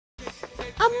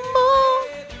Amor,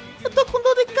 eu tô com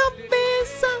dor de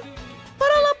cabeça.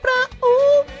 Bora lá pra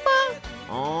UPA.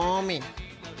 Homem,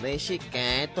 deixe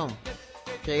quieto.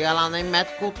 Chega lá nem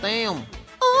médico tem, homem.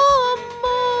 Oh,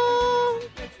 amor.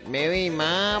 Meu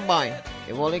irmão, boy.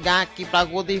 Eu vou ligar aqui pra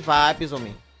Good Vibes,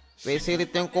 homem. Ver se ele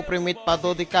tem um comprimido pra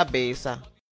dor de cabeça.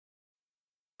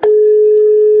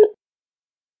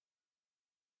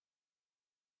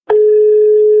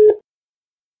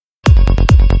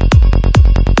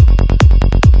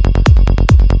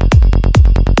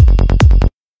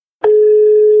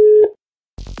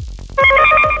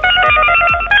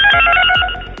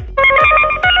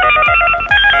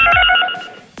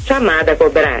 Chamada a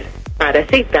cobrar. Para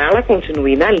aceitá-la,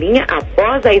 continue na linha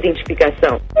após a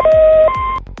identificação.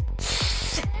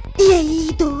 E aí,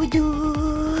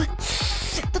 doido?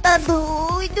 Tu tá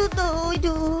doido?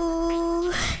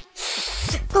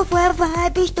 Qual foi a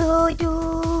vibe,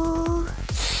 doido?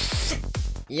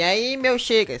 E aí, meus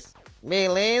chicas?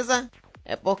 Beleza?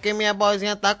 É porque minha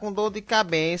boizinha tá com dor de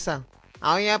cabeça.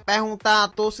 Aí eu ia perguntar a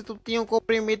tu se tu tinha um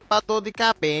comprimido pra dor de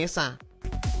cabeça.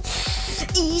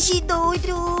 Ixi,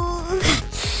 doido.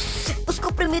 Os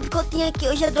comprimidos que eu tinha aqui,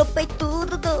 eu já dropei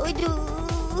tudo, doido.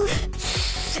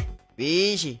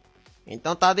 Vixe,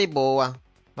 então tá de boa.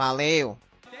 Valeu.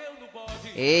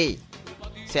 Ei,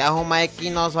 se arruma aí que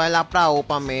nós vai lá pra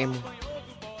UPA mesmo.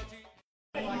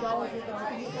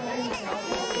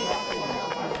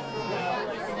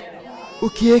 O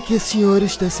que é que a senhora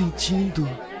está sentindo?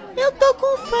 Eu tô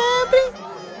com febre,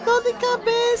 dor de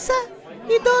cabeça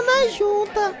e dor na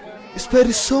junta.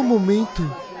 Espere só um momento,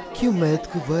 que o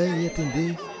médico vai lhe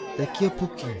atender daqui a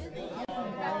pouquinho.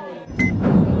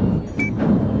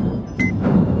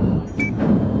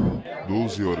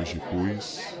 Doze horas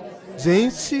depois...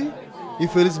 Gente,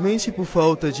 infelizmente por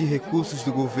falta de recursos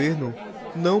do governo,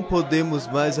 não podemos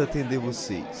mais atender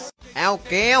vocês. É o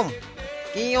quê, homem?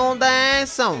 Que onda é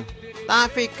essa, homem? Tá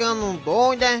ficando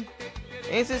doido, é?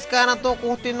 Esses caras tão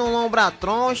curtindo um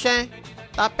lombra-troncha, é?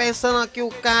 Tá pensando que o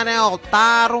cara é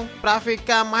otário pra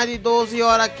ficar mais de 12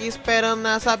 horas aqui esperando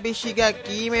nessa bexiga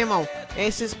aqui, meu irmão.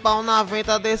 Esses pau na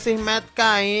venta desses médicos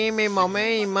aí, meu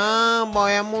irmão, boy,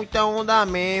 é muita onda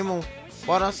mesmo.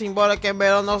 Bora simbora que é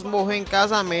melhor nós morrer em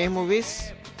casa mesmo, viu?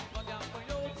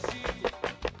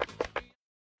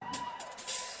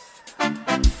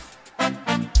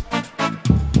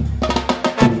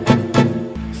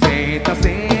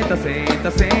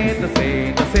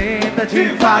 Senta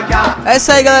devagar. É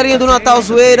isso aí, galerinha do Natal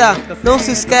Zuera. Não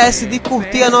se esquece de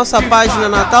curtir a nossa página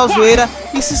Natal Zuera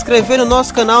e se inscrever no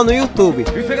nosso canal no YouTube.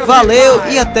 Valeu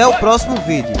e até o próximo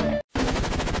vídeo.